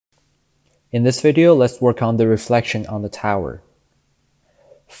In this video, let's work on the reflection on the tower.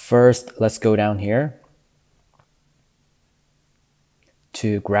 First, let's go down here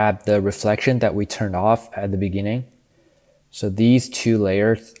to grab the reflection that we turned off at the beginning. So these two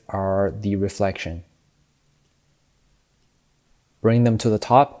layers are the reflection. Bring them to the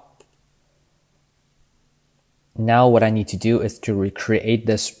top. Now what I need to do is to recreate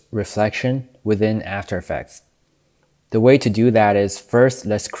this reflection within After Effects. The way to do that is first,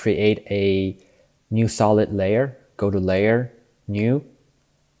 let's create a new solid layer. Go to Layer, New,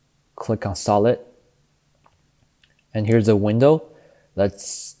 click on Solid. And here's a window.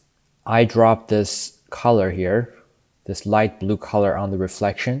 Let's eyedrop this color here, this light blue color on the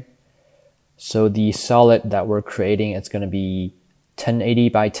reflection. So the solid that we're creating, it's going to be 1080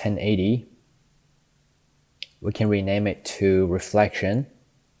 by 1080. We can rename it to Reflection.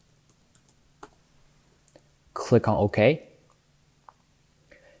 Click on OK.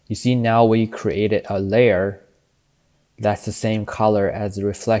 You see now we created a layer that's the same color as the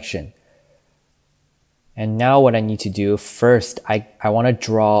reflection. And now what I need to do first, I want to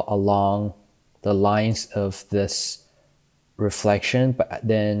draw along the lines of this reflection, but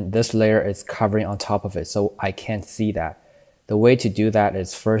then this layer is covering on top of it, so I can't see that. The way to do that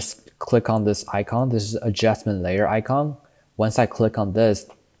is first click on this icon. This is adjustment layer icon. Once I click on this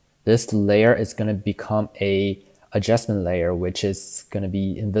layer is going to become a adjustment layer, which is going to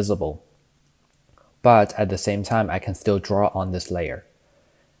be invisible. But at the same time, I can still draw on this layer.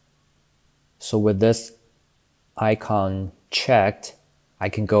 So with this icon checked, I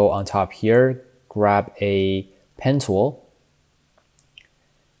can go on top here, grab a pen tool,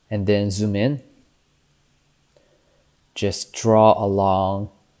 and then zoom in. Just draw along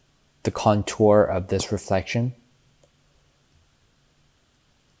the contour of this reflection,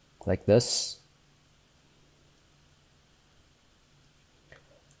 like this.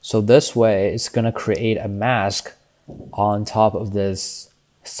 So this way, it's going to create a mask on top of this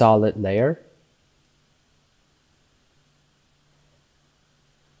solid layer.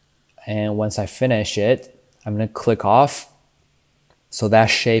 And once I finish it, I'm going to click off. So that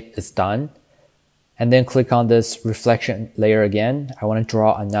shape is done. And then click on this reflection layer again. I want to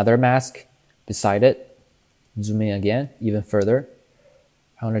draw another mask beside it. Zoom in again, even further.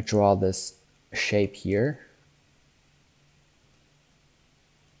 I want to draw this shape here.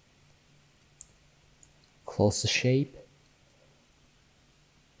 Close the shape.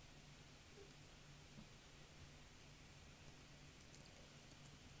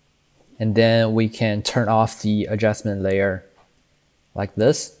 And then we can turn off the adjustment layer like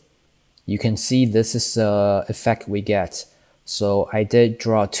this. You can see this is the effect we get. So I did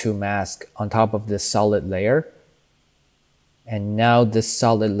draw two masks on top of this solid layer. And now this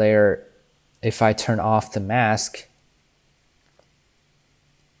solid layer, if I turn off the mask,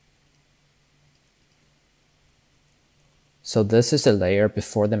 so this is the layer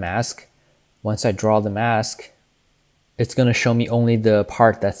before the mask. Once I draw the mask, it's going to show me only the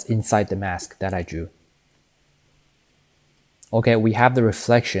part that's inside the mask that I drew. Okay, we have the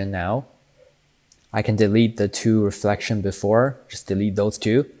reflection now. I can delete the two reflection before, just delete those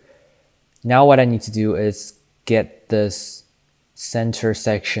two. Now what I need to do is get this center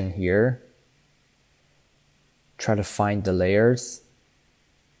section here. Try to find the layers.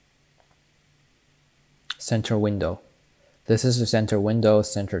 Center window. This is the center window,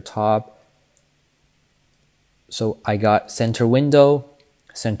 center top. So I got center window,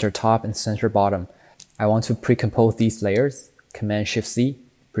 center top, and center bottom. I want to pre-compose these layers. Command-Shift-C,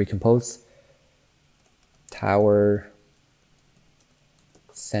 pre-compose. Tower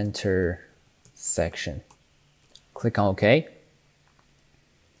center section. Click on OK.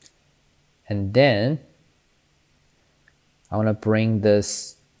 And then I want to bring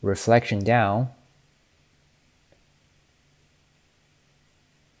this reflection down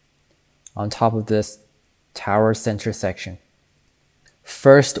on top of this tower center section.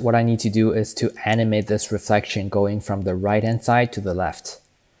 First, what I need to do is to animate this reflection going from the right hand side to the left.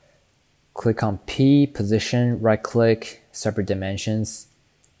 Click on P, position, right click, separate dimensions.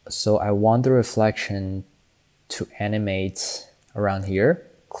 So I want the reflection to animate around here.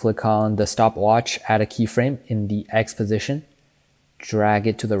 Click on the stopwatch, add a keyframe in the X position, drag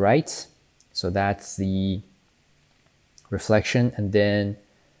it to the right. So that's the reflection, and then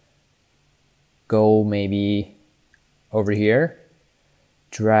go maybe over here,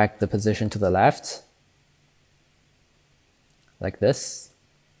 drag the position to the left, like this.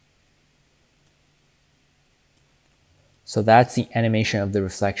 So that's the animation of the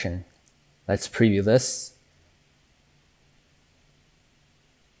reflection. Let's preview this.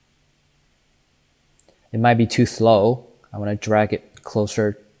 It might be too slow. I want to drag it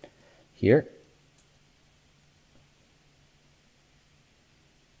closer here.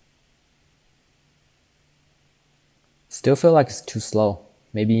 Still feel like it's too slow,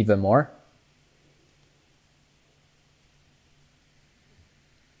 maybe even more.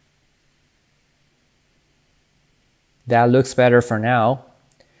 That looks better for now.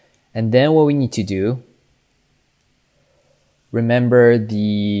 And then what we need to do, remember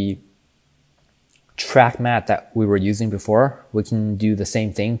the track matte that we were using before? We can do the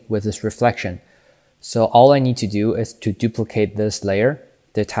same thing with this reflection. So all I need to do is to duplicate this layer,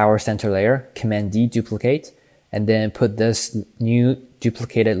 the tower center layer, Command D duplicate, and then put this new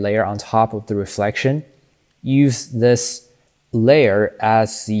duplicated layer on top of the reflection. Use this layer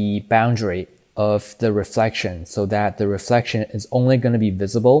as the boundary of the reflection so that the reflection is only going to be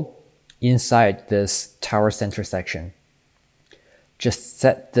visible inside this tower center section. Just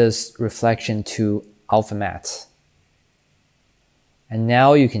set this reflection to alpha matte. And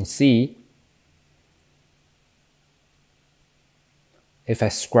now you can see, if I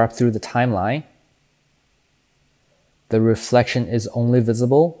scrub through the timeline, the reflection is only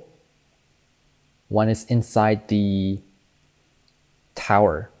visible when it's inside the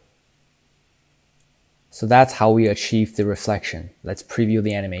tower. So that's how we achieve the reflection. Let's preview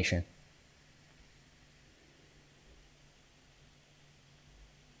the animation.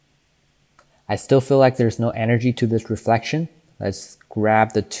 I still feel like there's no energy to this reflection. Let's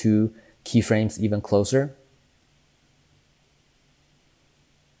grab the two keyframes even closer.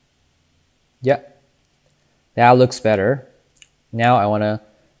 Yep. That looks better. Now I want to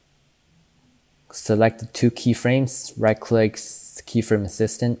select the two keyframes, right click, keyframe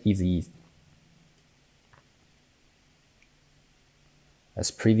assistant, easy.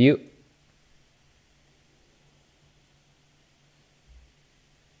 Let's preview.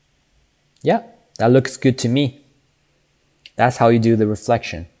 Yeah, that looks good to me. That's how you do the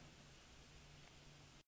reflection.